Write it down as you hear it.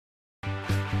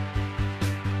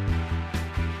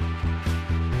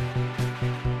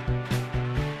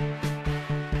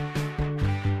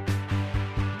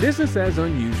Business as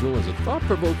Unusual is a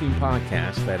thought-provoking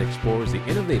podcast that explores the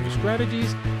innovative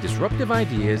strategies, disruptive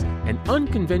ideas, and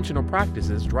unconventional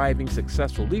practices driving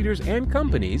successful leaders and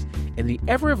companies in the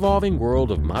ever-evolving world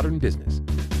of modern business.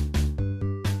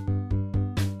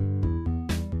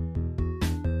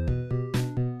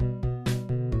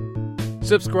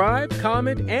 Subscribe,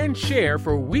 comment, and share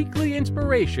for weekly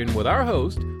inspiration with our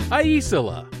host,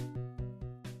 Aisala.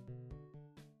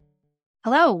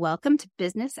 Hello, welcome to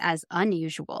Business as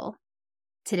Unusual.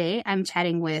 Today, I'm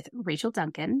chatting with Rachel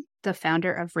Duncan, the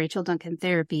founder of Rachel Duncan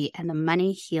Therapy and the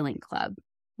Money Healing Club.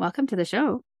 Welcome to the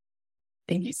show.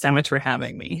 Thank you so much for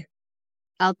having me.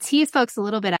 I'll tease folks a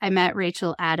little bit. I met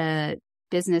Rachel at a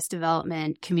business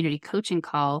development community coaching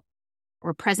call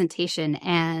or presentation,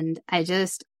 and I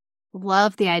just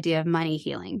love the idea of money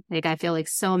healing. I feel like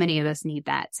so many of us need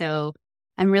that. So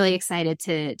I'm really excited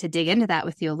to dig into that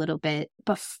with you a little bit.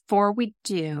 Before we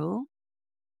do,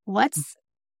 what's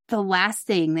the last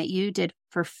thing that you did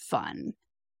for fun?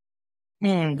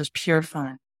 Just pure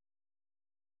fun.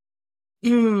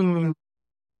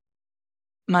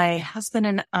 My husband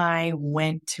and I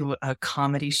went to a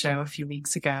comedy show a few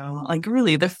weeks ago. Like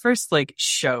really the first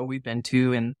show we've been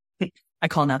to, and I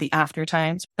call now the after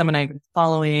times. Someone I've been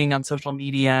following on social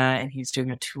media, and he's doing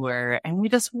a tour, and we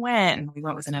just went, and we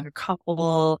went with another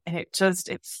couple, and it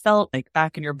felt like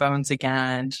back in your bones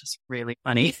again, just really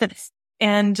funny.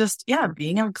 And just,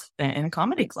 being in a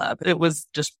comedy club, it was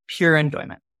just pure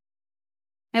enjoyment.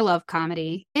 I love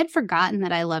comedy. I had forgotten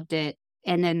that I loved it.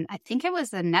 And then I think it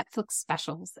was the Netflix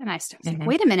specials. And I started like,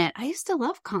 wait a minute, I used to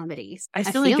love comedies. I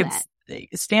feel like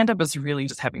stand-up is really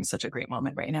just having such a great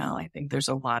moment right now. I think there's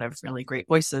a lot of really great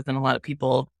voices and a lot of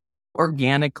people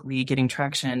organically getting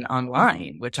traction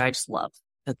online, which I just love.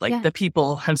 That the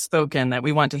people have spoken that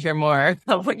we want to hear more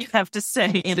of what you have to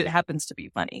say. And it happens to be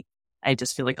funny. I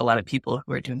just feel like a lot of people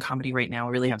who are doing comedy right now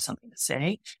really have something to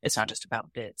say. It's not just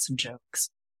about bits and jokes.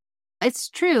 It's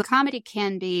true. Comedy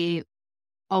can be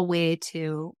a way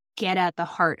to get at the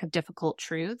heart of difficult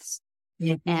truths.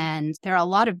 Mm-hmm. And there are a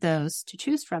lot of those to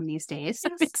choose from these days.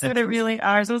 So they really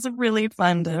are. So it was really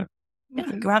fun to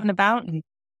go out and about. And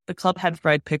the club had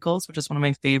fried pickles, which is one of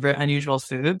my favorite unusual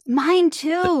foods. Mine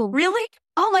too. Really?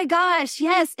 Oh my gosh.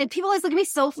 Yes. And people always look at me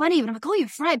so funny. But I'm like, oh, you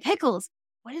have fried pickles.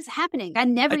 What is happening? I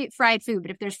never eat fried food,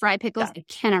 but if there's fried pickles, I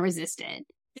cannot resist it.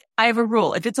 I have a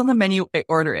rule. If it's on the menu, I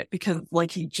order it because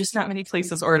just not many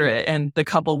places order it. And the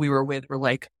couple we were with were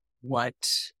like, what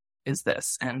is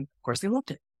this? And of course they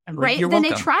loved it. I'm like, right. You're then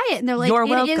welcome. They try it and they're like, You're it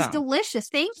welcome. Is delicious.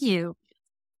 Thank you.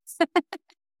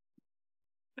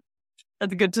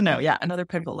 That's good to know. Yeah. Another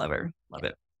pickle lover. Love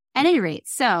it. At any rate,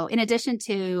 so in addition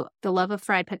to the love of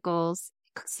fried pickles,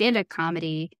 stand-up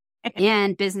comedy,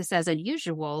 and business as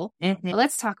unusual,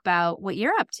 let's talk about what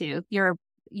you're up to.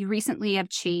 You recently have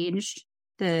changed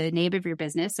the name of your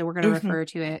business, so we're going to refer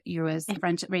to you as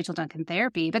Rachel Duncan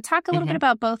Therapy. But talk a little bit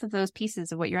about both of those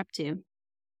pieces of what you're up to.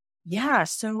 Yeah,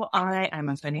 so I'm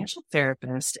a financial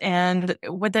therapist, and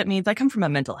what that means, I come from a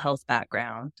mental health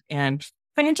background, and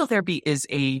financial therapy is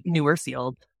a newer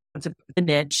field. It's a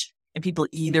niche, and people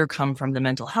either come from the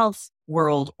mental health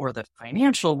world or the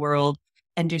financial world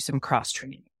and do some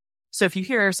cross-training. So if you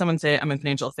hear someone say, I'm a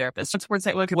financial therapist, it's worth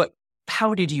saying, look,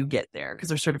 how did you get there? Because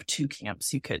there's sort of two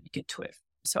camps you could get to it.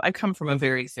 So I come from a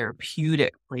very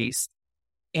therapeutic place,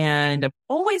 and I've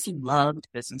always loved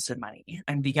business and money.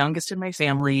 I'm the youngest in my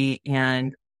family,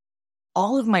 and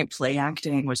all of my play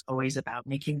acting was always about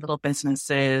making little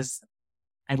businesses.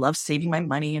 I love saving my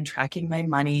money and tracking my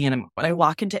money. And when I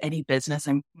walk into any business,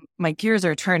 my gears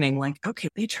are turning like, okay,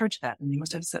 they charge that, and they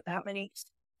must have set that many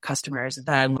customers.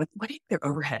 Then what do you think their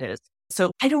overhead is?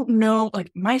 So I don't know,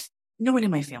 no one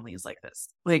in my family is like this.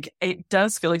 It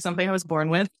does feel like something I was born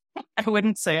with. I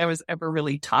wouldn't say I was ever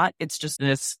really taught. It's just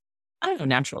this, I don't know,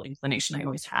 natural inclination I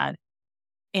always had.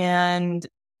 And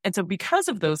so because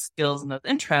of those skills and those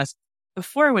interests,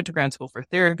 before I went to grad school for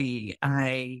therapy,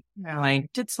 I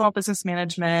did small business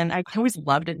management. I always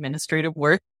loved administrative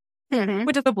work,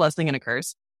 which is a blessing and a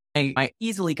curse. I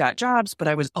easily got jobs, but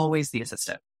I was always the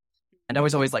assistant. And I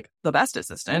was always the best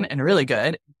assistant and really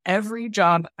good. Every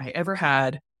job I ever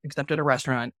had, except at a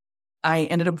restaurant, I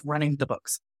ended up running the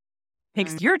books.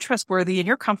 Because you're trustworthy and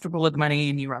you're comfortable with money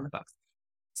and you run the books.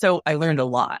 So I learned a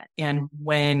lot. And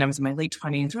when I was in my late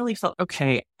 20s, really felt,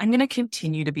 okay, I'm going to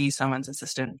continue to be someone's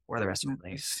assistant for the rest of my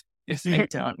life if I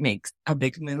don't make a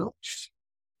big move.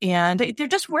 And there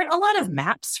just weren't a lot of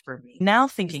maps for me. Now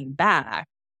thinking back,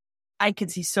 I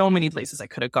could see so many places I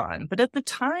could have gone. But at the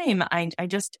time, I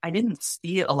didn't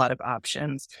see a lot of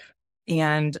options,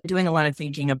 and doing a lot of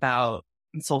thinking about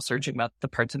soul searching about the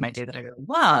parts of my day that I really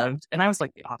loved. And I was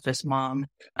like the office mom.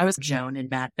 I was Joan in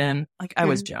Mad Men. Like I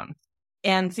was Joan.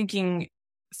 And thinking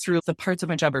through the parts of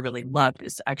my job I really loved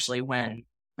is actually when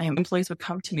my employees would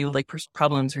come to me with like personal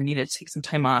problems or needed to take some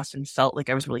time off and felt like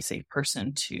I was a really safe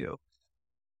person to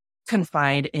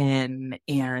confide in.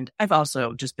 And I've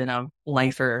also just been a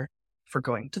lifer for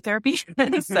going to therapy.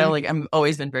 So like I'm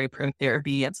always been very pro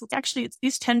therapy. And so actually it's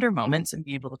these tender moments and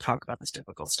be able to talk about this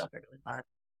difficult stuff I really love.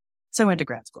 So I went to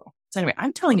grad school. So anyway,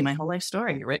 I'm telling you my whole life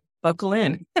story, right? Buckle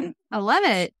in. I love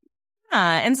it.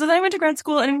 And so then I went to grad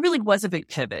school and it really was a big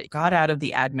pivot. Got out of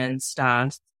the admin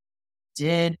stuff,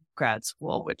 did grad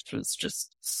school, which was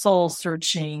just soul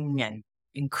searching and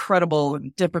incredible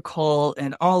and difficult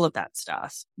and all of that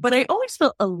stuff. But I always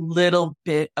felt a little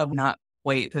bit of not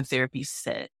quite the therapy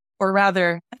fit. Or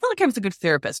rather, I felt like I was a good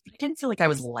therapist, but I didn't feel like I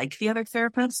was like the other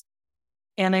therapists.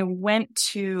 And I went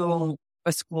to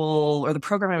a school or the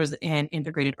program I was in,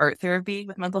 integrated art therapy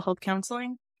with mental health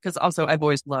counseling, because also I've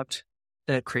always loved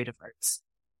the creative arts.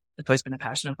 It's always been a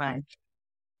passion of mine.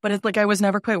 But it's like I was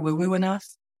never quite woo-woo enough.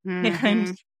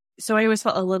 And so I always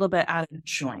felt a little bit out of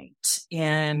joint.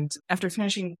 And after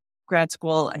finishing grad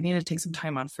school, I needed to take some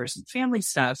time on for some family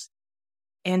stuff.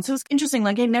 And so it's interesting.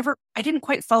 Like I didn't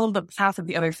quite follow the path of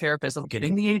the other therapists of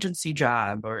getting the agency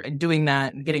job or and doing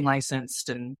that and getting licensed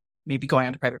and maybe going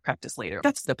on to private practice later.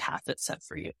 That's the path that's set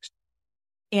for you.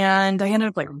 And I ended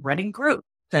up like running groups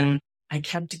and I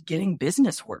kept getting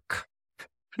business work.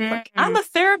 Like, I'm a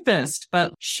therapist,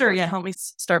 but sure, yeah, help me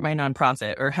start my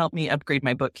nonprofit or help me upgrade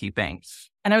my bookkeeping.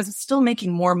 And I was still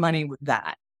making more money with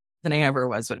that than I ever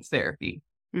was with therapy.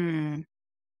 So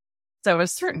at a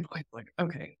certain point, like,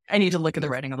 okay, I need to look at the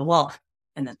writing on the wall.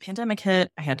 And then pandemic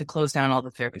hit. I had to close down all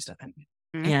the therapy stuff.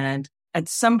 And at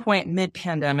some point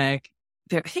mid-pandemic,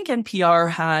 I think NPR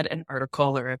had an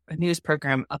article or a news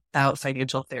program about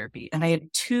financial therapy. And I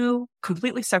had two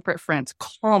completely separate friends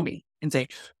call me and say,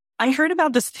 I heard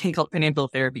about this thing called financial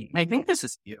therapy. And I think this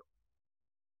is you.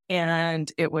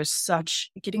 And it was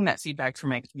getting that feedback from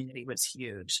my community was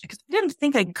huge because I didn't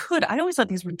think I could. I always thought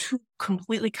these were two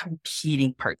completely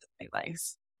competing parts of my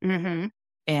life.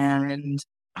 And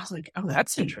I was like, oh,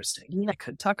 that's interesting. I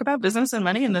could talk about business and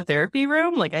money in the therapy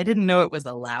room. Like I didn't know it was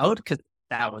allowed because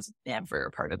that was never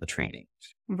a part of the training.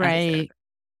 Right.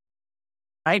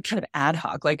 I kind of ad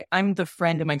hoc, like I'm the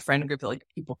friend in my friend group that like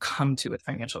people come to with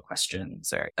financial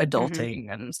questions or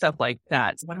adulting and stuff like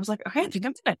that. So when I was like, okay, I think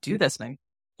I'm going to do this. And I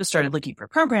just started looking for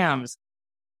programs,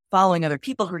 following other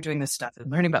people who are doing this stuff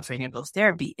and learning about financial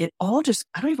therapy. It all just,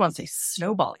 I don't even want to say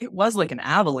snowball. It was like an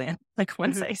avalanche. Like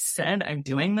once I said I'm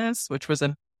doing this, which was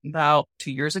about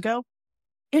 2 years ago,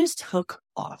 it just took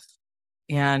off.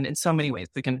 And in so many ways,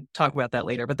 we can talk about that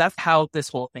later, but that's how this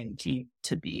whole thing came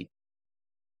to be.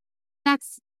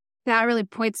 That really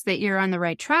points that you're on the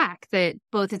right track, that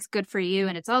both it's good for you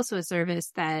and it's also a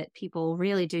service that people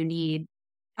really do need.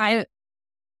 I've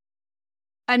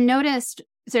noticed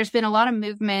there's been a lot of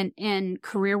movement in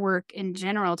career work in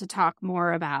general to talk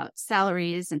more about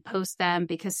salaries and post them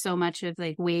because so much of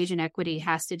like wage inequity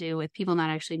has to do with people not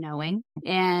actually knowing.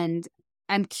 And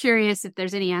I'm curious if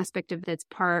there's any aspect of that's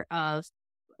part of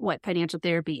what financial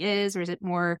therapy is, or is it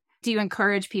more, do you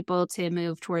encourage people to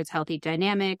move towards healthy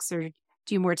dynamics, or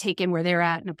do you more take in where they're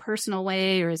at in a personal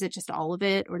way, or is it just all of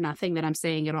it or nothing that I'm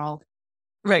saying at all?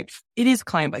 Right. It is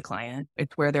client by client.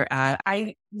 It's where they're at.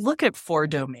 I look at 4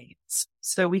 domains.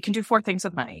 So we can do 4 things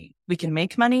with money. We can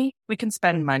make money, we can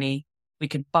spend money, we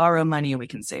can borrow money, and we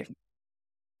can save.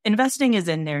 Investing is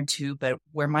in there too, but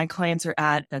where my clients are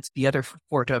at, that's the other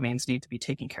 4 domains need to be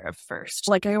taken care of first.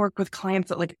 Like I work with clients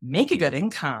that like make a good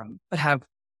income, but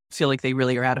feel like they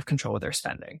really are out of control of their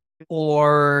spending,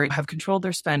 or have controlled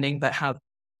their spending, but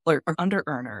are under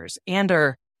earners and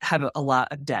have a lot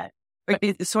of debt.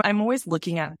 So I'm always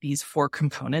looking at these 4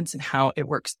 components and how it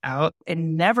works out.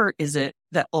 And never is it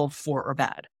that all 4 are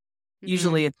bad.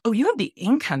 Usually it's, you have the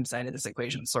income side of this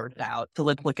equation sorted out. So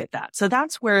let's look at that. So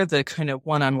that's where the kind of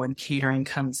one-on-one catering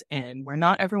comes in, where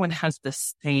not everyone has the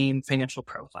same financial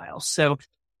profile. So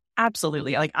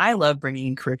absolutely. Like I love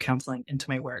bringing career counseling into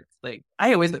my work. Like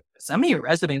I always send me your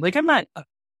resume. Like I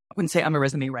wouldn't say I'm a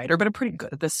resume writer, but I'm pretty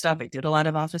good at this stuff. I did a lot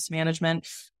of office management.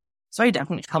 So I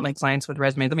definitely help my clients with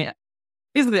resumes. I mean,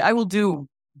 basically I will do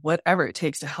whatever it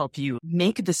takes to help you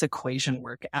make this equation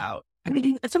work out. I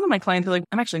mean, some of my clients are like,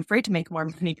 I'm actually afraid to make more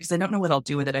money because I don't know what I'll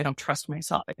do with it. I don't trust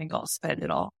myself. I think I'll spend it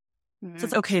all. So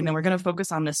it's okay. And then we're going to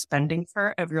focus on the spending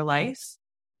part of your life.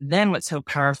 Then what's so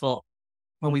powerful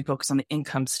when we focus on the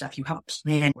income stuff, you have a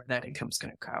plan where that income's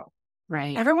going to go.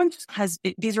 Right. Everyone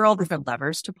these are all different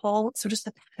levers to pull. So it just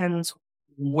depends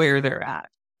where they're at.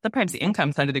 Sometimes the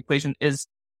income side of the equation is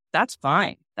that's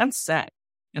fine. That's set.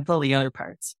 And all the other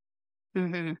parts.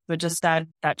 Mm-hmm. But just that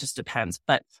just depends.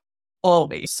 But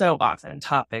always, so often,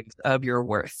 topics of your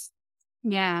worth,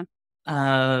 Yeah.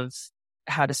 of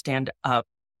how to stand up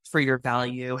for your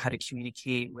value, how to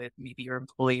communicate with maybe your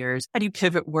employers, how do you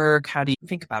pivot work, how do you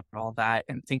think about all that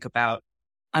and think about,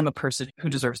 I'm a person who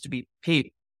deserves to be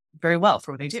paid very well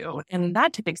for what they do. And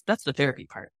that's the therapy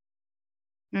part.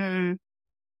 Mm.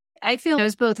 I feel I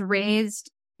was both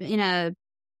raised in a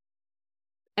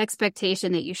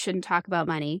expectation that you shouldn't talk about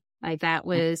money. Like that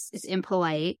is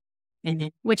impolite, Mm-hmm.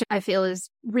 which I feel is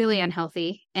really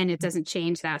unhealthy, and it doesn't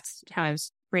change. That's how I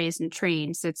was raised and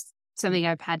trained. So it's something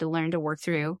I've had to learn to work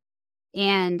through.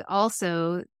 And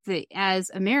also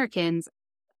as Americans,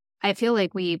 I feel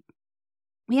like we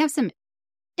have some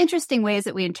interesting ways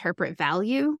that we interpret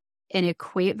value and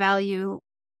equate value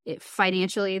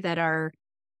financially that are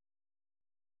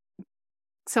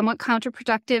somewhat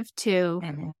counterproductive to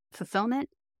fulfillment.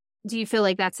 Do you feel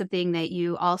like that's something that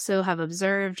you also have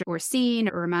observed or seen,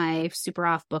 or am I super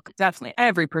off book? Definitely.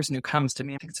 Every person who comes to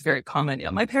me, I think it's very common.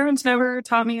 Yeah, my parents never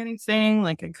taught me anything.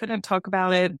 Like I couldn't talk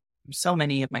about it. So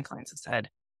many of my clients have said,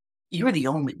 you're the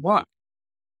only one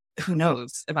who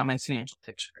knows about my financial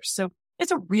picture. So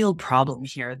it's a real problem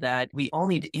here that we all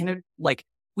need to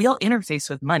we all interface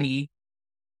with money.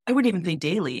 I wouldn't even say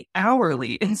daily,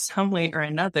 hourly in some way or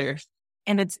another.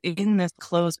 And it's in this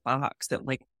closed box that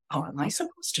like, oh, am I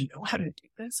supposed to know how to do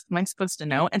this? Am I supposed to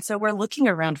know? And so we're looking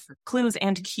around for clues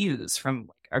and cues from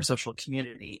like, our social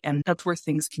community. And that's where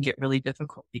things can get really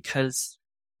difficult because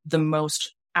the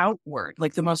most outward,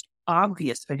 like the most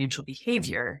obvious financial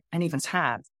behavior any of us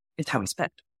have is how we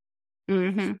spend.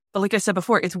 Mm-hmm. But like I said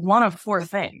before, it's one of four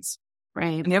things.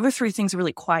 Right. And the other three things are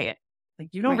really quiet. Like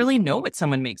you don't really know what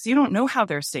someone makes. You don't know how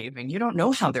they're saving. You don't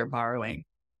know how they're borrowing.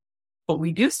 But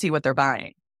we do see what they're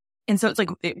buying. And so it's like,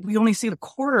 we only see the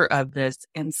quarter of this.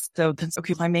 And so that's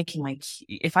okay. If I'm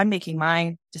making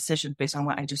my decisions based on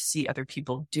what I just see other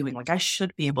people doing, like I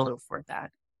should be able to afford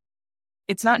that.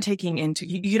 It's not taking into,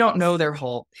 you don't know their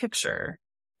whole picture.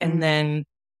 And then,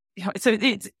 so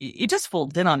it just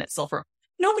folds in on itself, or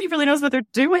nobody really knows what they're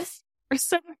doing. Or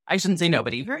so, I shouldn't say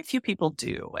nobody, very few people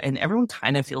do. And everyone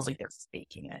kind of feels like they're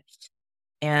faking it.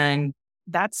 And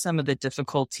that's some of the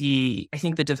difficulty. I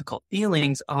think the difficult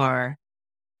feelings are,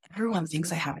 everyone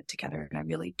thinks I have it together and I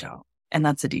really don't. And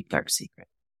that's a deep, dark secret.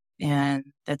 And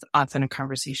that's often a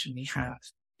conversation we have.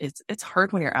 It's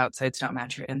hard when your outsides don't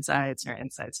match your insides and your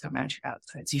insides don't match your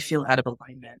outsides. You feel out of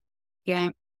alignment. Yeah.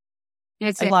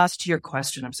 I lost your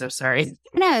question. I'm so sorry.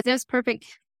 No, that was perfect.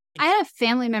 I had a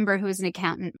family member who was an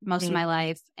accountant most of my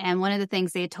life. And one of the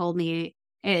things they told me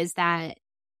is that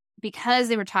because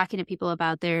they were talking to people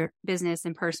about their business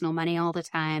and personal money all the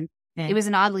time, it was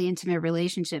an oddly intimate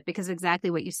relationship because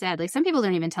exactly what you said. Like some people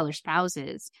don't even tell their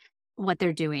spouses what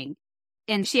they're doing.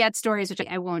 And she had stories, which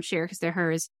I won't share because they're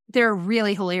hers. They're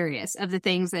really hilarious of the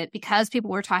things that because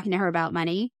people were talking to her about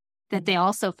money, that they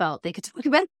also felt they could talk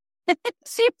about.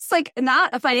 She's like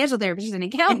not a financial therapist, she's an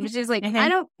accountant. She's like, I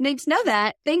don't need to know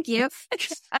that. Thank you.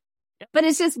 But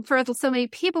it's just for so many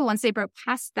people, once they broke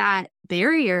past that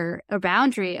barrier or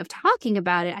boundary of talking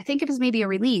about it, I think it was maybe a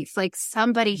relief. Like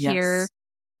somebody here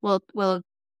will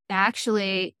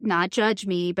actually not judge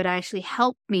me, but actually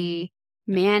help me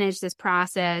manage this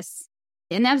process.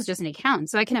 And that was just an accountant.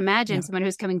 So I can imagine someone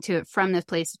who's coming to it from this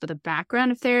place with a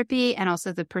background of therapy and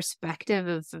also the perspective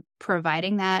of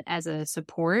providing that as a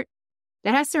support.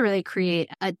 That has to really create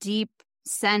a deep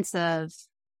sense of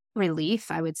relief,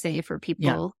 I would say, for people.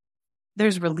 Yeah.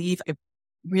 There's relief.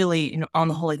 Really, on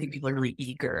the whole, I think people are really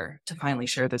eager to finally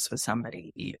share this with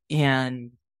somebody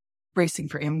and bracing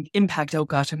for impact. Oh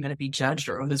gosh, I'm going to be judged,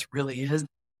 or this really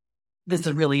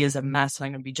is a mess and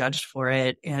I'm going to be judged for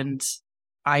it. And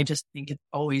I just think it's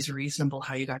always reasonable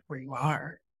how you got where you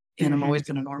are. And I'm always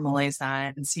going to normalize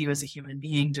that and see you as a human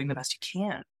being doing the best you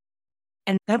can.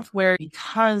 And that's where,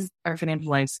 because our financial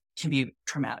lives can be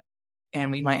traumatic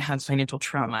and we might have financial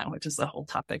trauma, which is the whole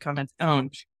topic on its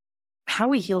own. How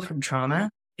we heal from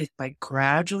trauma is by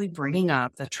gradually bringing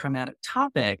up the traumatic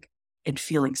topic and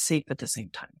feeling safe at the same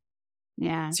time.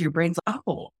 Yeah. So your brain's like,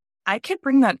 oh, I can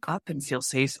bring that up and feel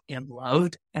safe and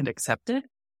loved and accepted.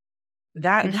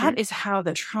 That is how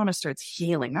the trauma starts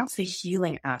healing. That's the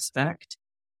healing aspect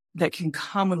that can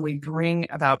come when we bring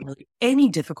about really any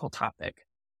difficult topic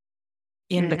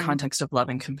in the context of love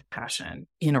and compassion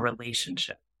in a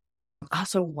relationship.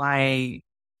 Also why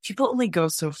people only go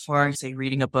so far, say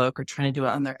reading a book or trying to do it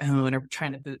on their own or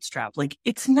trying to bootstrap. Like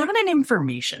it's not an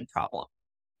information problem.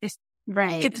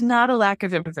 It's not a lack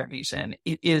of information.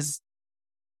 It is,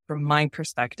 from my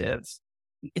perspective,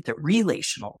 it's a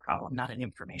relational problem, not an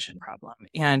information problem.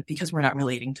 And because we're not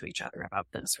relating to each other about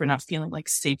this, we're not feeling like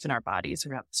safe in our bodies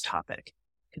around this topic.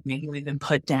 Because maybe we've been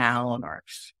put down or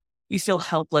you feel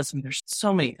helpless. And there's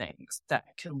so many things that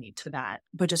can lead to that.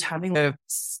 But just having a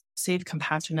safe,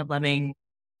 compassionate, loving,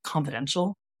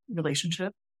 confidential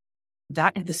relationship,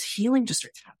 that and this healing just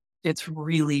starts happening. It's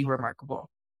really remarkable.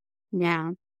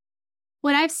 Yeah.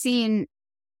 When I've seen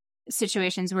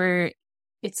situations where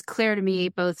it's clear to me,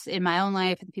 both in my own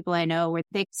life and the people I know, where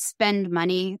they spend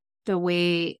money the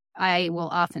way I will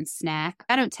often snack.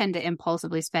 I don't tend to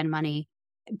impulsively spend money,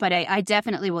 but I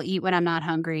definitely will eat when I'm not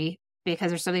hungry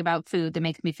because there's something about food that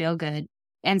makes me feel good.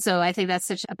 And so I think that's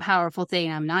such a powerful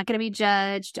thing. I'm not going to be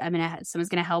judged. Someone's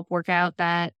going to help work out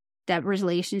that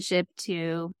relationship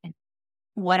to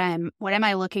what am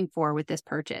I looking for with this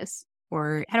purchase?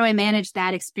 Or how do I manage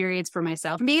that experience for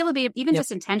myself and be able to be even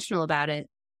just intentional about it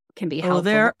can be helpful. Oh,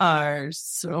 there are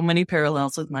so many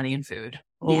parallels with money and food.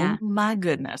 Yeah. Oh my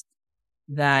goodness.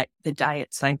 That the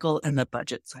diet cycle and the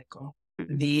budget cycle,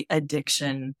 the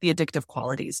addiction, the addictive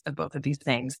qualities of both of these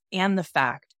things, and the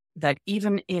fact that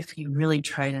even if you really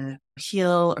try to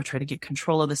heal or try to get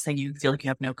control of this thing you feel like you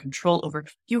have no control over,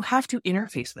 you have to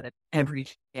interface with it every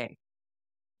day.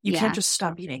 You can't just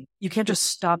stop eating. You can't just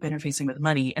stop interfacing with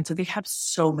money. And so they have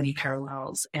so many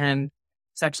parallels. And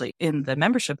it's actually in the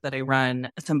membership that I run,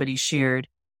 somebody shared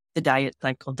the diet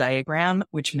cycle diagram,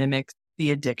 which mimics the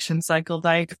addiction cycle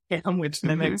diagram, which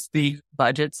mimics the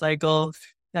budget cycle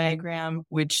diagram,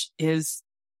 which is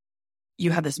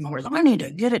you have this moment where I need to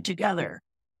get it together.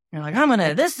 You're like,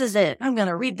 this is it. I'm going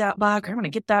to read that book, or I'm going to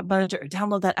get that budget or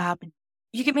download that app. And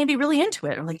you get maybe really into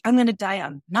it. Or like, I'm going to diet.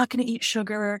 I'm not going to eat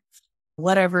sugar.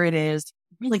 Whatever it is,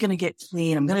 I'm really going to get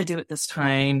clean. I'm going to do it this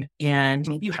time. And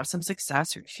maybe you have some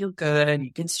success or you feel good and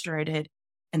you get started.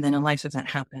 And then a life event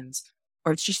happens,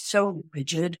 or it's just so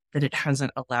rigid that it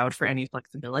hasn't allowed for any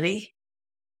flexibility.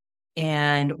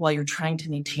 And while you're trying to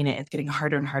maintain it, it's getting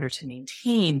harder and harder to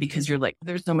maintain because you're like,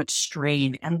 there's so much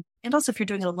strain. And also if you're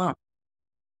doing it alone,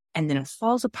 and then it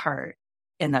falls apart,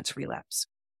 and that's relapse,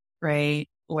 right?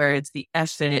 Where it's the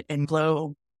effort and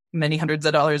blow many hundreds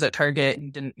of dollars at Target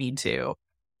and didn't need to,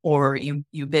 or you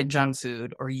binge on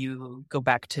food, or you go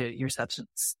back to your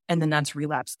substance, and then that's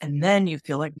relapse. And then you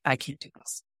feel like, I can't do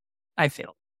this. I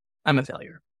failed. I'm a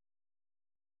failure.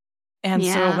 And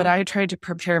so what I try to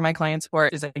prepare my clients for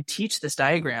is I teach this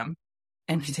diagram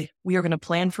and I say, we are going to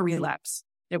plan for relapse.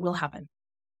 It will happen.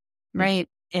 Right.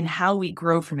 And how we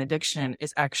grow from addiction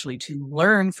is actually to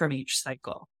learn from each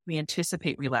cycle. We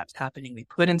anticipate relapse happening. We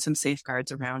put in some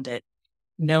safeguards around it,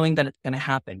 knowing that it's going to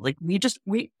happen. Like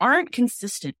we aren't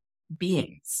consistent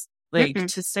beings. Like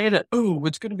to say that, oh,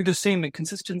 it's going to be the same in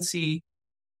consistency.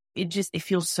 It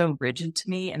feels so rigid to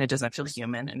me, and it doesn't feel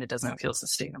human, and it doesn't feel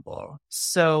sustainable.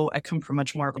 So I come from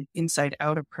much more of an inside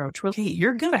out approach where, hey,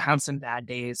 you're going to have some bad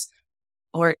days,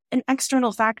 or an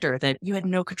external factor that you had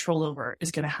no control over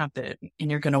is going to happen,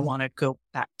 and you're going to want to go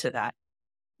back to that.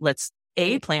 Let's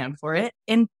A, plan for it,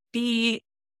 and B,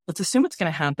 let's assume it's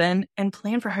going to happen and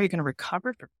plan for how you're going to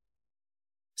recover from it,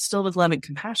 still with love and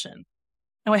compassion.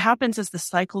 And what happens is the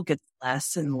cycle gets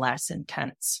less and less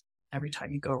intense every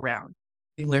time you go around.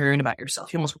 You learn about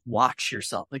yourself. You almost watch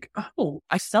yourself like, oh,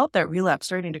 I felt that relapse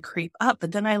starting to creep up,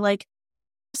 but then I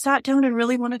sat down and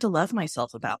really wanted to love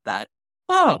myself about that.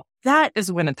 Oh, that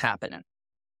is when it's happening.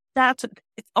 It's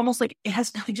almost like it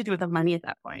has nothing to do with the money at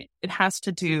that point. It has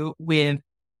to do with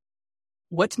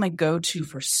what's my go-to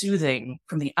for soothing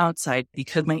from the outside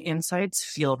because my insides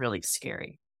feel really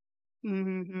scary.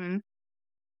 Mm-hmm.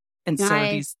 And so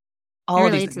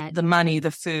the money,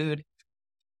 the food,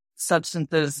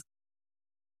 substances,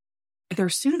 they're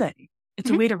soothing. It's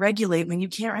a way to regulate when you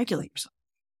can't regulate yourself.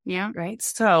 Yeah. Right.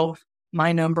 So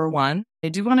my number one, I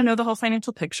do want to know the whole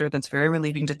financial picture. That's very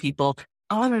relieving to people.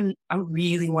 I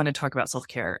really want to talk about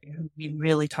self-care. We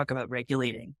really talk about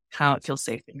regulating how it feels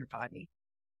safe in your body.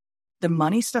 The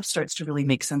money stuff starts to really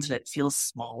make sense and it feels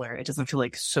smaller. It doesn't feel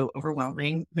like so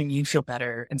overwhelming when you feel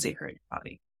better and safer in your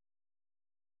body.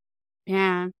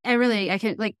 Yeah, I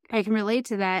can relate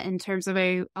to that in terms of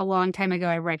a long time ago,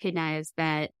 I recognized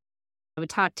that I would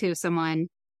talk to someone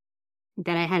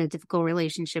that I had a difficult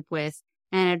relationship with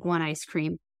and I'd want ice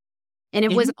cream. And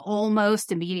it was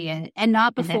almost immediate and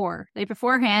not before. Like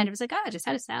beforehand, it was like, I just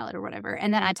had a salad or whatever.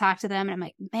 And then I talked to them and I'm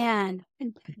like, man, I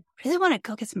really want to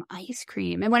go get some ice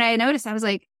cream. And when I noticed, I was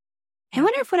like, I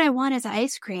wonder if what I want is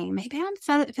ice cream. Maybe I'm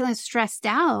feeling stressed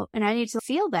out and I need to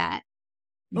feel that.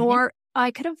 Mm-hmm. Or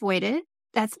I could avoid it.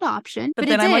 That's an option. But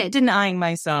then I'm like denying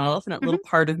myself. And that little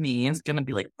part of me is going to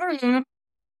be like,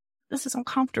 this is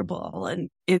uncomfortable. And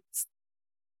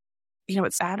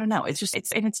I don't know.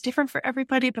 It's different for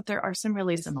everybody, but there are some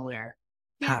really similar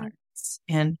patterns.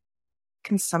 And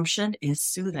consumption is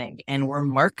soothing, and we're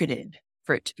marketed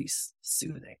for it to be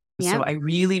soothing. Yeah. So I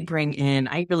really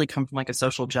come from like a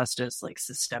social justice, like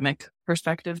systemic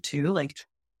perspective too. Like,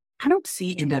 I don't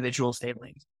see individuals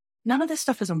failing. None of this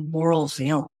stuff is a moral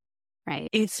failing. Right.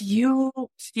 If you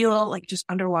feel like just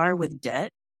underwater with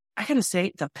debt, I gotta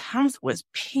say the path was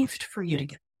paved for you to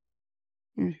get.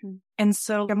 Mm-hmm. And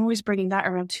so I'm always bringing that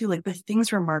around too. Like the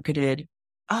things were marketed,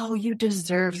 oh, you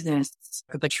deserve this,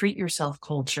 the treat yourself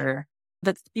culture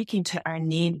that's speaking to our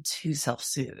need to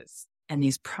self-soothe. And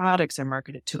these products are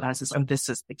marketed to us as, oh, this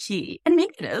is the key. And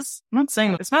maybe it is. I'm not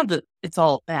saying it's not that it's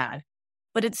all bad,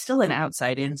 but it's still an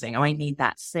outside in thing. Oh, I need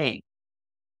that thing.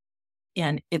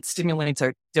 And it stimulates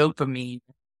our dopamine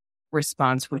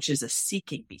response, which is a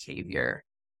seeking behavior.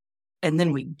 And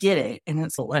then we get it, and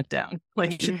it's a letdown.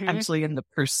 Like actually in the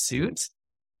pursuit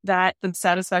that the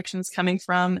satisfaction is coming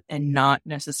from, and not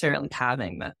necessarily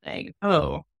having the thing.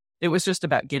 Oh, it was just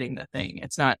about getting the thing.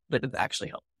 It's not that it's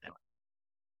actually helping.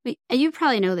 You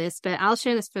probably know this, but I'll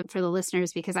share this for the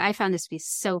listeners because I found this to be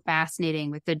so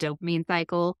fascinating with the dopamine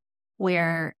cycle,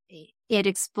 where the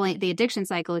addiction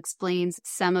cycle explains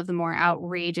some of the more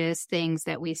outrageous things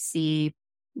that we see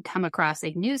come across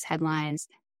like news headlines,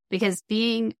 because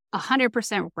being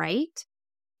 100% right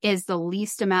is the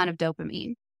least amount of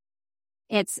dopamine.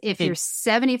 It's if you're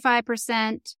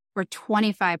 75% or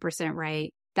 25%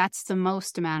 right, that's the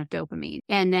most amount of dopamine.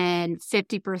 And then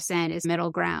 50% is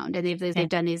middle ground. And they've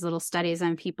done these little studies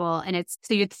on people. And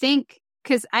so you'd think,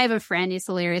 because I have a friend, he's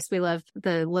hilarious. We love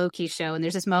the Loki show. And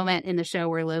there's this moment in the show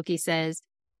where Loki says,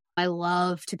 I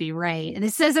love to be right. And he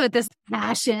says it with this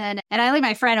passion. And I look at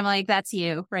my friend, I'm like, that's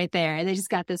you right there. And they just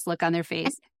got this look on their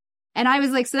face. And I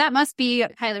was like, so that must be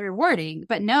highly rewarding.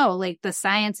 But no, like the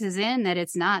science is in that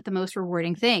it's not the most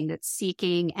rewarding thing. That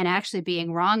seeking and actually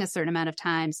being wrong a certain amount of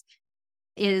times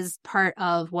is part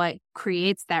of what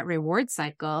creates that reward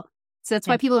cycle. So that's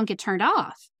why people don't get turned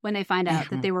off when they find out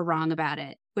that they were wrong about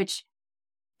it, which,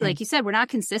 like you said, we're not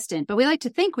consistent, but we like to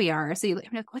think we are. So you're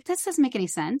like, what? This doesn't make any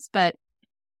sense, but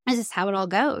this is how it all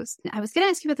goes. I was going to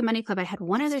ask you about the money club. I had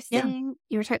one other thing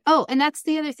you were talking. Oh, and that's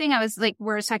the other thing I was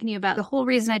talking to you about. The whole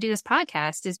reason I do this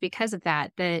podcast is because of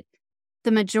that the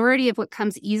majority of what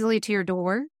comes easily to your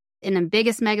door in the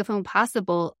biggest megaphone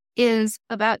possible is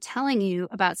about telling you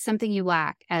about something you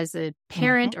lack as a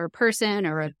parent or a person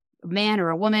or a man or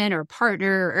a woman or a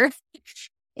partner or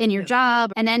in your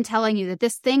job, and then telling you that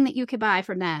this thing that you could buy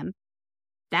from them,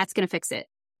 that's going to fix it.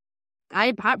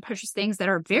 I purchase things that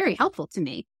are very helpful to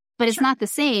me, but it's not the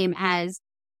same as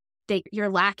you're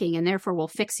lacking and therefore we'll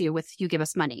fix you with you give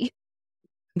us money.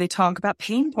 They talk about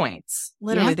pain points.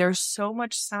 Literally, there's so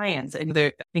much science. And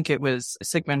I think it was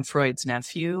Sigmund Freud's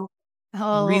nephew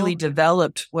really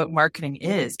developed what marketing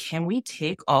is. Can we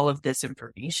take all of this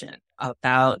information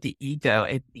about the ego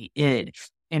and the id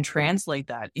and translate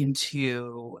that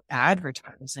into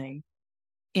advertising?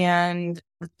 And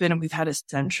we've had a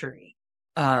century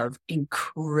of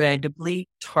incredibly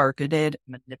targeted,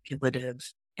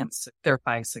 manipulative, and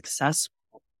thereby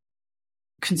successful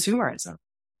consumerism.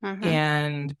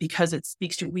 And because it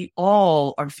speaks to, we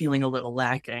all are feeling a little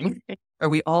lacking, or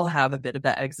we all have a bit of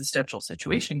that existential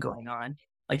situation going on.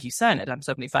 Like you said, I'm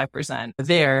 75%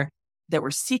 there, that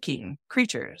we're seeking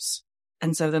creatures.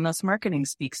 And so then this marketing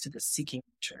speaks to the seeking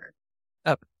nature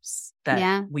of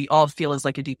that we all feel is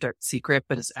like a deep, dark secret,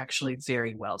 but is actually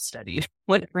very well studied,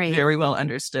 very well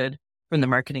understood from the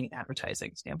marketing and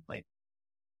advertising standpoint.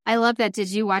 I love that.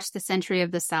 Did you watch The Century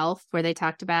of the Self where they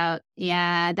talked about,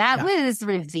 that was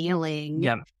revealing.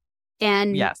 Yeah.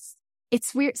 And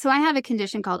it's weird. So I have a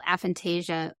condition called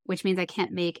aphantasia, which means I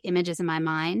can't make images in my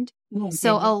mind.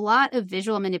 So a lot of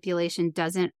visual manipulation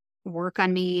doesn't work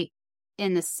on me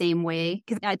in the same way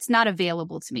because it's not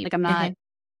available to me. Like I'm not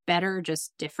better,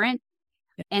 just different.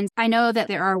 And I know that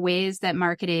there are ways that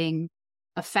marketing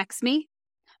affects me.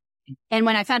 And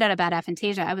when I found out about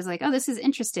aphantasia, I was like, oh, this is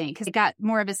interesting, because I got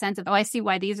more of a sense of, I see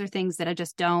why these are things that I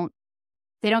just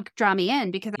they don't draw me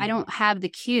in, because I don't have the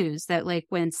cues that, like,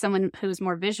 when someone who's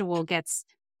more visual gets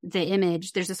the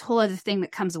image, there's this whole other thing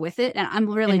that comes with it. And I'm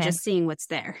really just seeing what's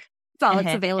there. That's all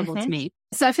that's available to me.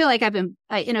 So I feel like I've been,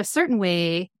 in a certain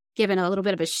way, given a little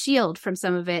bit of a shield from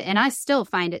some of it. And I still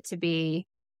find it to be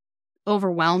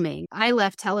overwhelming. I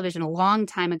left television a long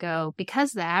time ago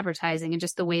because of the advertising and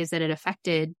just the ways that it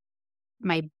affected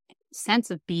my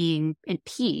sense of being in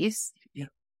peace.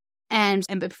 And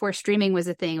before streaming was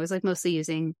a thing, it was like mostly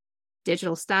using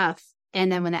digital stuff.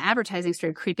 And then when the advertising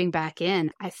started creeping back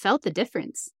in, I felt the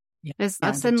difference.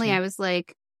 Suddenly I was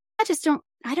like,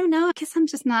 I don't know. I guess I'm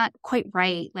just not quite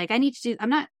right. Like I'm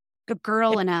not a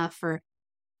girl enough or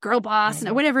girl boss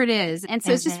and whatever it is. And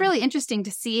so it's just really interesting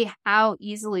to see how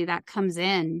easily that comes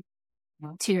in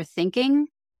to your thinking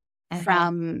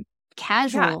from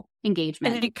casual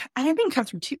engagement. And I think it comes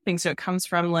from two things. So it comes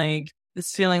from like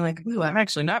this feeling like, ooh, I'm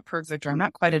actually not perfect or I'm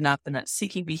not quite enough, and that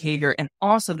seeking behavior, and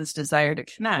also this desire to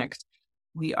connect.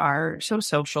 We are so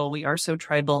social. We are so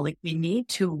tribal. Like we need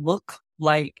to look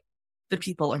like the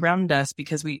people around us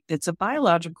because it's a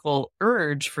biological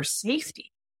urge for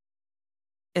safety.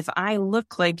 If I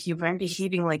look like you, if I'm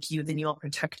behaving like you, then you'll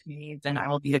protect me, then I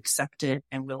will be accepted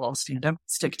and we'll all stand up,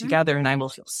 stick together, and I will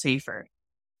feel safer.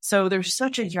 So there's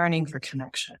such a yearning for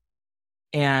connection.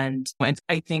 And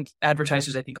I think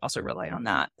advertisers, also rely on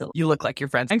that. You look like your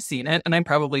friends. I've seen it, and I'm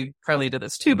probably to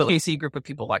this too, but I see a group of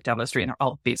people walk down the street and are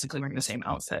all basically wearing the same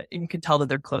outfit. And you can tell that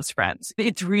they're close friends.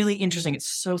 It's really interesting.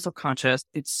 It's so subconscious.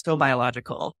 It's so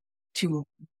biological to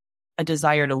a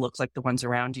desire to look like the ones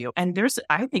around you. And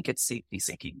I think it's safety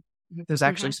seeking. There's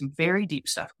actually some very deep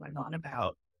stuff going on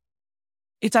about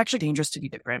it's actually dangerous to be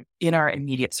different in our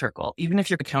immediate circle. Even if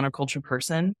you're a counterculture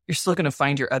person, you're still going to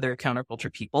find your other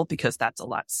counterculture people because that's a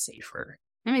lot safer.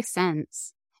 That makes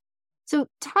sense. So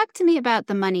talk to me about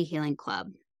the Money Healing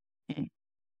Club.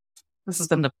 This has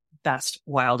been the best,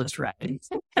 wildest ride.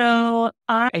 So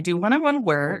I do one-on-one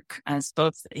work as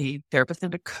both a therapist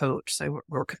and a coach. So I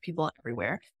work with people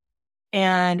everywhere.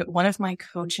 And one of my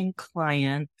coaching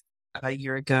clients about a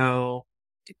year ago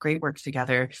did great work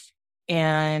together.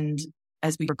 And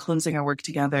as we were closing our work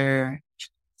together,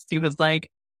 she was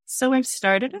like, so I've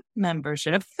started a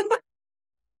membership.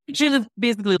 She was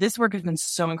basically, this work has been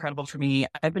so incredible for me.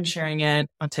 I've been sharing it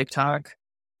on TikTok.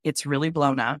 It's really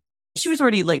blown up. She was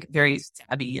already like very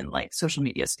savvy in like social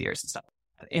media spheres and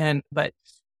stuff. But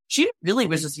she really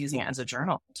was just using it as a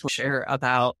journal to share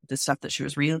about the stuff that she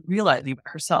was realizing about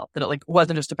herself, that it like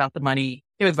wasn't just about the money.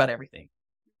 It was about everything.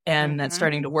 And that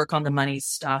starting to work on the money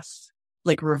stuff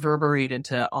like reverberate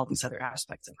into all these other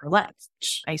aspects of her life,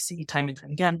 which I see time and time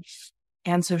again.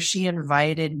 And so she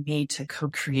invited me to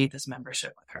co-create this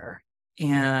membership with her.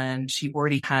 And she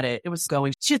already had it. It was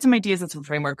going. She had some ideas and some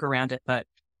framework around it, but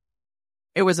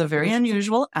it was a very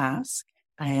unusual ask.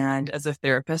 And as a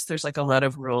therapist, there's like a lot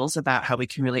of rules about how we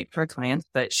can relate to our clients.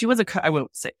 But she was I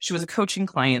won't say she was a coaching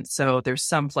client, so there's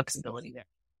some flexibility there.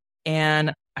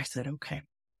 And I said, okay.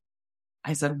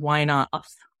 I said, why not?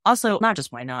 Also, not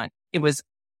just why not. It was,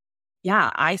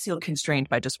 I feel constrained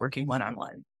by just working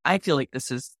one-on-one. I feel like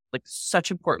this is like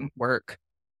such important work.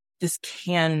 This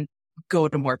can go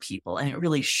to more people, and it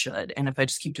really should. And if I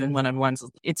just keep doing one-on-ones,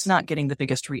 it's not getting the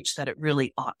biggest reach that it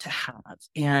really ought to have.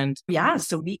 And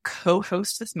so we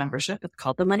co-host this membership. It's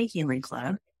called the Money Healing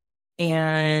Club.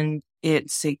 And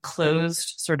it's a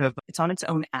closed it's on its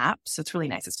own app. So it's really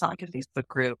nice. It's not like a Facebook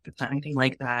group. It's not anything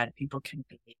like that. People can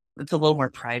it's a little more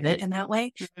private in that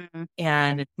way.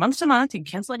 And it's month to month. You can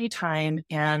cancel any time.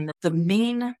 And the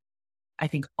main, I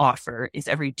think, offer is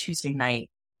every Tuesday night,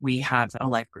 we have a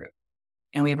live group.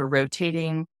 And we have a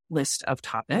rotating list of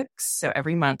topics. So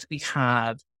every month we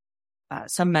have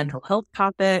some mental health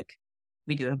topic.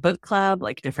 We do a book club,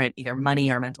 like different either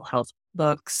money or mental health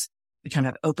books. We kind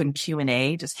of have open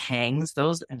Q&A, just hangs.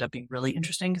 Those end up being really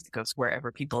interesting because it goes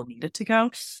wherever people need it to go.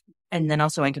 And then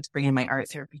also I get to bring in my art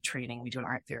therapy training. We do an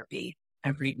art therapy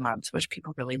every month, which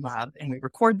people really love. And we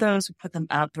record those, we put them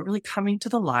up, but really coming to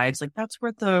the lives, like that's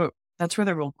where the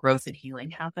real growth and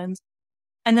healing happens.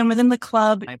 And then within the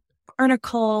club, I have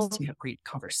articles, we have great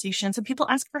conversations, and people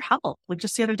ask for help. Like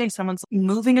just the other day, someone's like,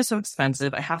 moving is so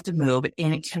expensive. I have to move.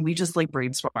 And can we just like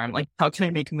brainstorm? Like, how can I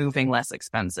make moving less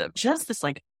expensive? Just this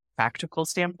like practical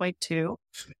standpoint too,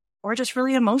 or just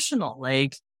really emotional.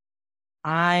 Like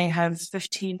I have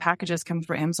 15 packages coming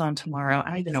from Amazon tomorrow. I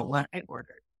don't even know what I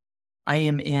ordered. I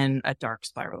am in a dark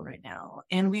spiral right now.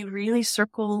 And we really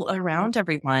circle around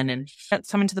everyone. And that's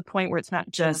coming to the point where it's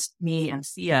not just me and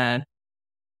Sia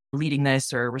leading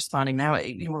this or responding now.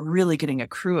 We're really getting a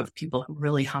crew of people who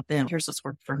really hop in. Here's this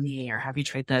work for me, or have you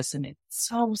tried this? And it's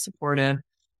so supportive.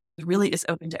 It really is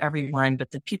open to everyone,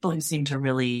 but the people who seem to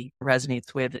really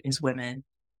resonate with is women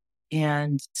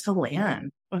and to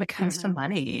land when it comes to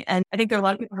money. And I think there are a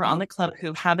lot of people who are on the club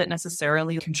who haven't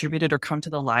necessarily contributed or come to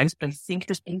the lives, but I think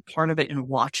just being part of it and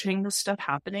watching this stuff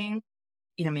happening,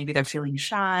 maybe they're feeling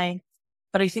shy,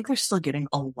 but I think they're still getting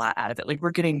a lot out of it. Like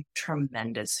we're getting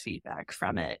tremendous feedback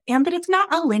from it, and that it's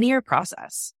not a linear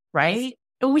process, right?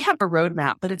 We have a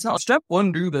roadmap, but it's not step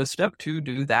 1, do this, step 2,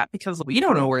 do that, because we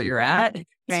don't know where you're at. Right.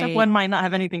 Step 1 might not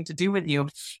have anything to do with you.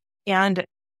 And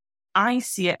I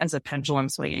see it as a pendulum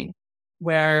swinging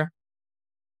where,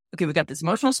 okay, we got this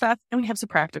emotional stuff and we have some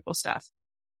practical stuff.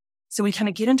 So we kind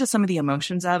of get into some of the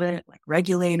emotions of it, like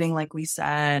regulating, like we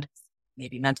said,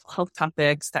 maybe mental health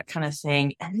topics, that kind of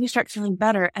thing. And then you start feeling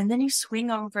better. And then you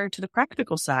swing over to the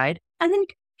practical side. And then,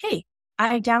 hey,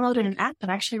 I downloaded an app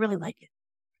and I actually really like it.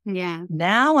 Yeah.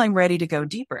 Now I'm ready to go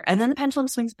deeper. And then the pendulum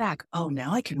swings back. Oh,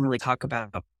 now I can really talk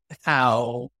about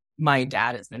how my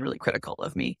dad has been really critical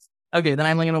of me. Okay, then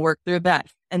I'm going to work through that.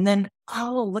 And then,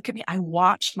 oh, look at me. I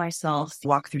watched myself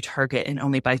walk through Target and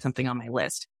only buy something on my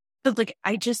list. So like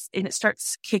and it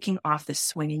starts kicking off this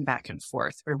swinging back and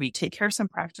forth where we take care of some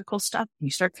practical stuff and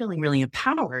you start feeling really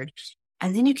empowered.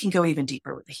 And then you can go even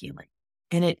deeper with the healing.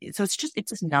 And it's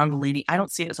just non-linear. I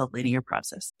don't see it as a linear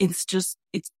process. I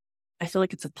feel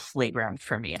like it's a playground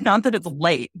for me. Not that it's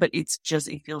light, but it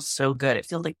feels so good. It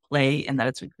feels like play and that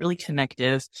it's really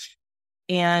connective.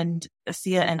 And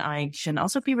Thea and I can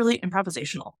also be really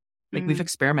improvisational. Like we've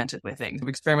experimented with things. We've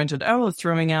experimented,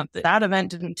 throwing out that event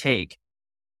didn't take.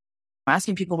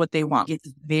 Asking people what they want.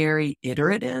 It's very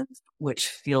iterative, which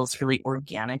feels really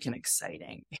organic and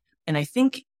exciting. And I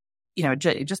think,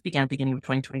 it just began at the beginning of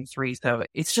 2023. So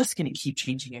it's just going to keep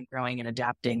changing and growing and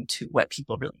adapting to what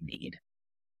people really need.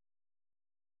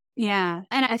 Yeah.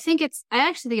 And I actually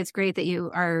think it's great that you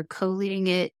are co-leading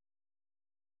it,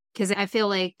 because I feel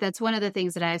like that's one of the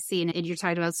things that I've seen, and you're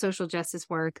talking about social justice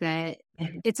work, that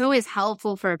it's always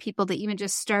helpful for people to even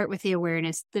just start with the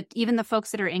awareness that even the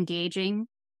folks that are engaging,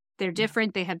 they're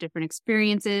different, they have different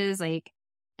experiences,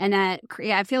 and that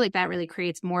I feel like that really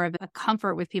creates more of a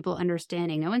comfort with people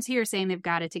understanding. No one's here saying they've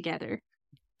got it together.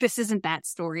 This isn't that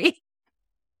story.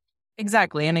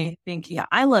 Exactly. And I think,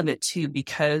 I love it too,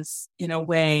 because in a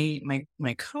way,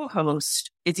 my co-host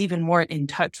is even more in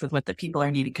touch with what the people are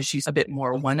needing because she's a bit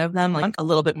more one of them, like a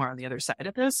little bit more on the other side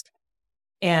of this.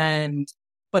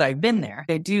 But I've been there.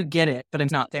 I do get it, but I'm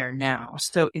not there now.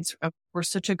 So we're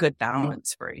such a good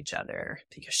balance for each other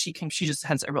because she just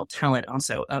has a real talent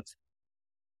also of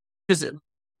just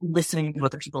listening to what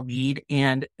other people need.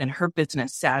 And her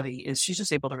business savvy is she's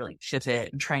just able to really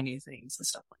pivot and try new things and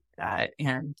stuff like that.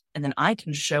 And then I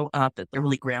can show up at the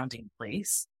really grounding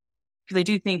place because I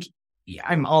do think,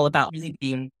 I'm all about really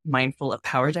being mindful of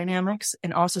power dynamics.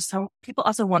 And also some people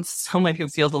also want someone who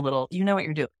feels a little, you know what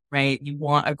you're doing, right? You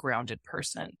want a grounded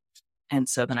person. And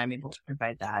so then I'm able to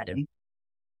provide that. And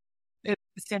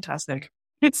it's fantastic.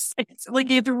 It's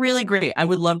really great. I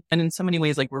would love, and in so many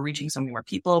ways, like we're reaching so many more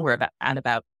people. We're at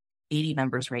about 80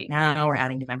 members right now. We're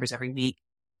adding new members every week.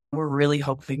 We're really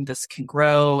hoping this can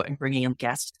grow and bringing in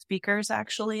guest speakers,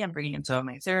 actually. I'm bringing in some of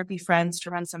my therapy friends to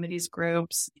run some of these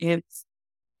groups. And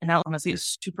now, honestly, a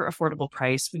super affordable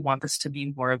price. We want this to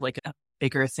be more of like a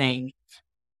bigger thing.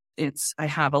 I just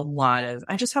have a lot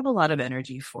of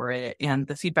energy for it. And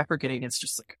the feedback we're getting is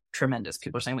just like tremendous.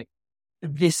 People are saying like,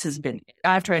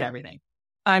 I've tried everything.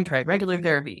 I've tried regular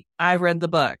therapy. I've read the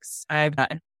books.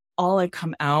 And all I've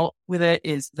come out with it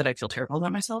is that I feel terrible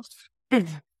about myself.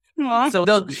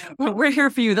 So we're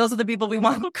here for you. Those are the people we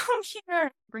want. Come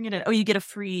here. Bring it in. Oh, you get a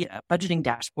free budgeting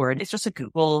dashboard. It's just a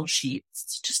Google sheet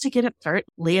just to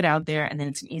lay it out there. And then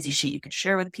it's an easy sheet you can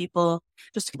share with people.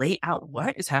 Just lay out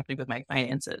what is happening with my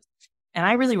finances. And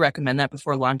I really recommend that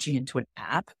before launching into an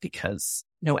app because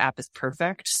no app is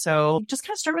perfect. So just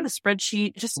kind of start with a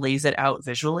spreadsheet, just lays it out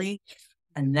visually.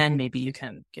 And then maybe you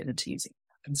can get into using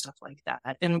it and stuff like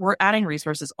that. And we're adding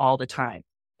resources all the time.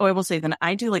 Oh, I will say then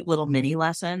I do like little mini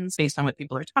lessons based on what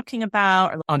people are talking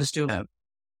about. Or I'll just do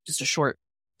just a short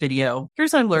video.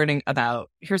 Here's what I'm learning about.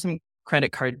 Here's some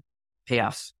credit card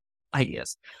payoff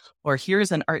ideas. Or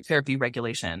here's an art therapy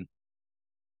regulation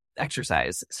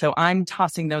exercise. So I'm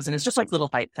tossing those and it's just like little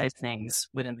bite-sized things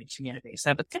within the community.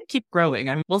 So it's going to keep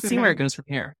growing. We'll see where it goes from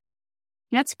here.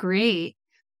 That's great.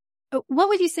 What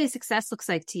would you say success looks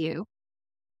like to you?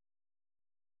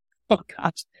 Oh,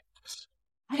 gosh.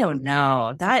 I don't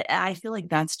know. I feel like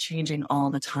that's changing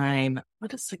all the time.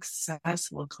 What does success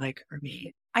look like for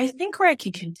me? I think where I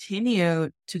can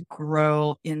continue to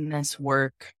grow in this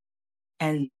work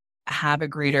and have a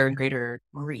greater and greater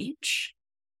reach,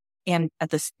 and at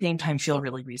the same time feel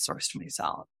really resourced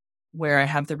myself, where I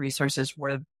have the resources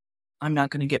where I'm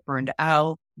not going to get burned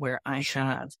out, where I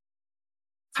have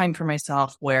time for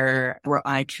myself, where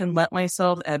I can let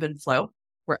myself ebb and flow,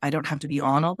 where I don't have to be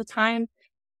on all the time.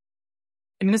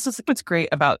 I mean, this is what's great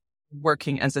about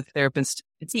working as a therapist.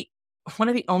 It's one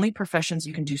of the only professions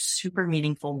you can do super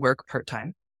meaningful work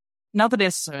part-time. Not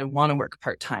that I want to work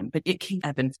part-time, but it can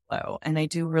ebb and flow. And I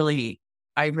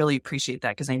really appreciate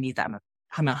that because I need that.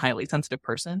 I'm a highly sensitive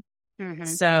person. Mm-hmm.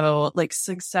 So like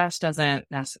success doesn't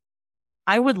necessarily,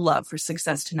 I would love for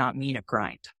success to not mean a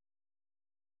grind.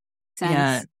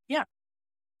 Sense. Yeah.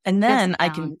 And then I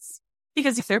can,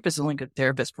 Because the therapist is only a good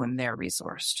therapist when they're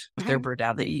resourced. If they're burned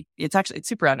out, it's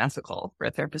super unethical for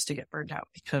a therapist to get burned out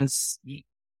because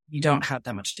you don't have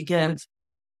that much to give.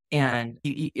 And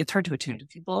it's hard to attune to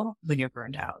people when you're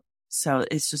burned out. So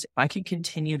it's just, if I can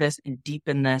continue this and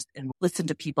deepen this and listen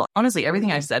to people, honestly,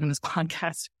 everything I've said in this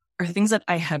podcast are things that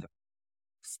I have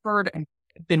heard and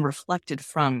been reflected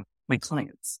from my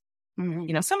clients.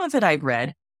 Mm-hmm. Some of it I've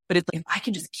read, but it's like, if I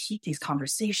can just keep these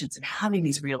conversations and having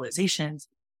these realizations,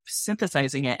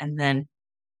 synthesizing it, and then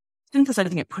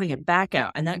synthesizing it, putting it back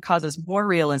out, and that causes more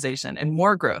realization and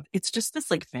more growth. It's just this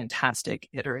like fantastic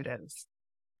iterative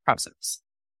process.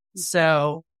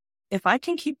 So if I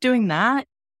can keep doing that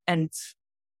and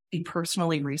be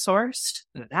personally resourced,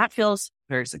 that feels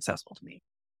very successful to me.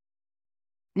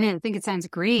 I think it sounds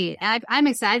great. I'm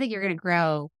excited that you're going to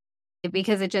grow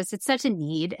because it's such a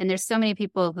need. And there's so many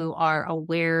people who are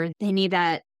aware they need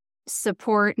that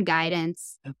support and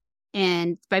guidance.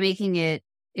 And by making it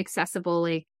accessible,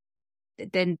 like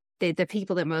then the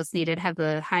people that most need it have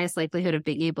the highest likelihood of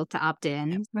being able to opt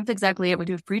in. That's exactly it. We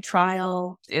do a free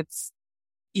trial. It's,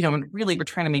 and really we're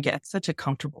trying to make it at such a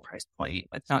comfortable price point.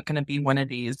 It's not going to be one of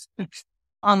these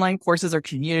online courses or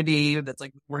community that's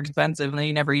like more expensive and then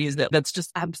you never use it. That's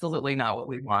just absolutely not what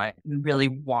we want. We really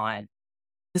want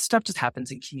this stuff just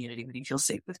happens in community when you feel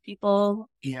safe with people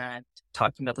and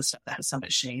talking about the stuff that has so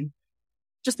much shame.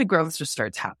 Just the growth just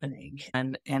starts happening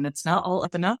and it's not all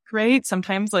up and up, right?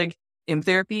 Sometimes like in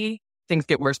therapy, things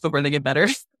get worse before they get better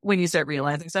when you start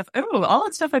realizing stuff. Oh, all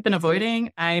that stuff I've been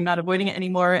avoiding, I'm not avoiding it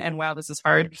anymore. And wow, this is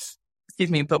hard. Excuse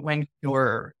me. But when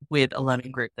you're with a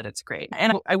loving group, that it's great.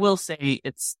 And I will say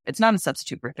it's not a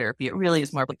substitute for therapy. It really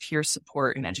is more like peer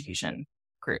support and education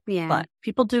group. Yeah. But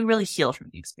people do really heal from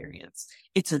the experience.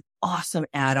 It's an awesome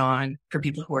add-on for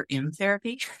people who are in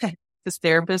therapy. Because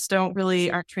therapists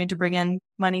aren't trained to bring in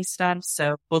money stuff.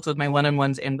 So both with my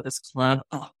one-on-ones and with this club,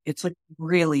 it's like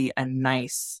really a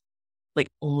nice like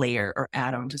layer or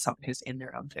add-on to someone who's in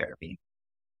their own therapy.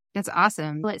 That's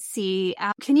awesome. Let's see.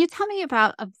 Can you tell me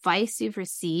about advice you've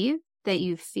received that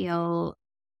you feel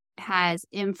has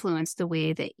influenced the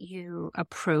way that you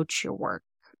approach your work?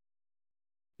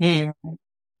 Yeah.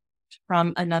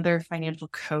 From another financial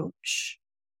coach.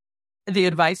 The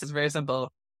advice is very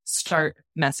simple. Start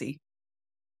messy.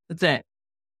 That's it.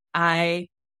 I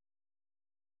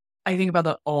think about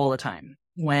that all the time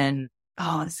when,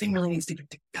 this thing really needs to get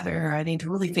together. I need to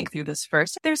really think through this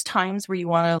first. There's times where you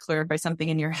want to clarify something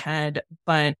in your head,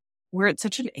 but we're at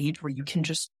such an age where you can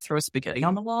just throw spaghetti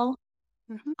on the wall.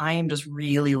 Mm-hmm. I am just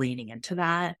really leaning into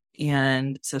that.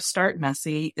 And so start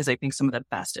messy is, I think, some of the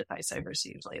best advice I've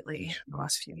received lately in the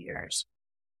last few years.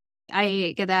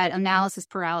 I get that. Analysis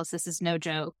paralysis is no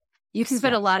joke. You can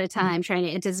spend a lot of time trying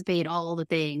to anticipate all the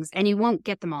things and you won't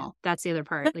get them all. That's the other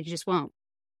part. Like you just won't.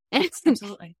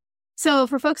 Absolutely. So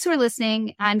for folks who are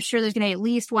listening, I'm sure there's going to be at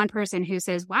least one person who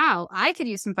says, wow, I could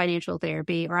use some financial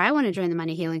therapy or I want to join the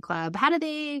Money Healing Club. How do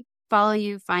they follow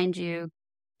you, find you,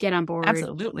 get on board?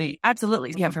 Absolutely.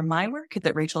 Absolutely. Yeah. For my work, it's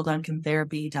at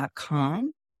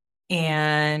rachelduncanTherapy.com.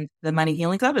 And the Money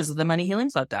Healing Club is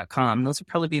themoneyhealingclub.com. Those would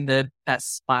probably be the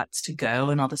best spots to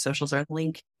go. And all the socials are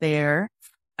linked there.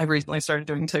 I've recently started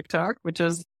doing TikTok, which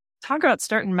is talk about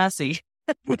starting messy.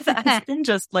 It's been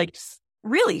just like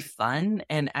really fun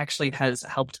and actually has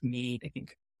helped me, I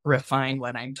think, refine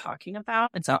what I'm talking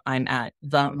about. And so I'm at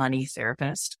The Money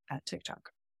Therapist at TikTok.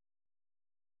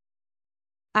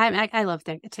 I love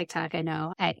TikTok. I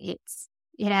know it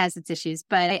has its issues,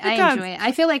 but I enjoy it.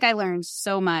 I feel like I learned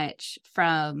so much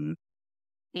from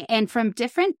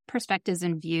different perspectives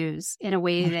and views in a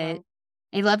way that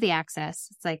I love the access.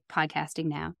 It's like podcasting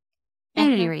now. At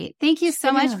any rate, thank you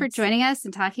so much for joining us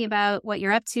and talking about what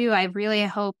you're up to. I really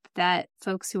hope that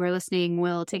folks who are listening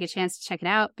will take a chance to check it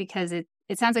out because it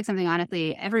sounds like something,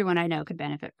 honestly, everyone I know could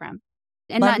benefit from.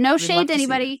 And no shade to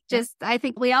anybody. Just, I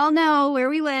think we all know where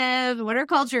we live, what our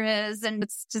culture is, and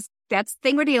it's just, that's the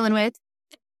thing we're dealing with.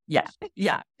 Yeah.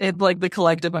 Yeah. It's like the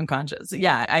collective unconscious.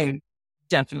 Yeah, I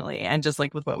definitely. And just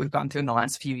like with what we've gone through in the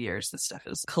last few years, this stuff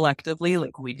is collectively,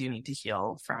 like we do need to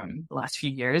heal from the last few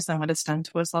years and what it's done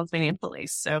to us all financially.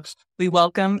 So we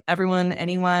welcome everyone,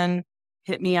 anyone,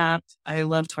 hit me up. I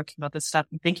love talking about this stuff.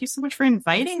 And thank you so much for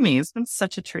inviting me. It's been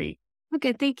such a treat.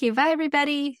 Okay. Thank you. Bye,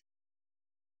 everybody.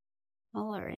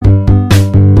 All right.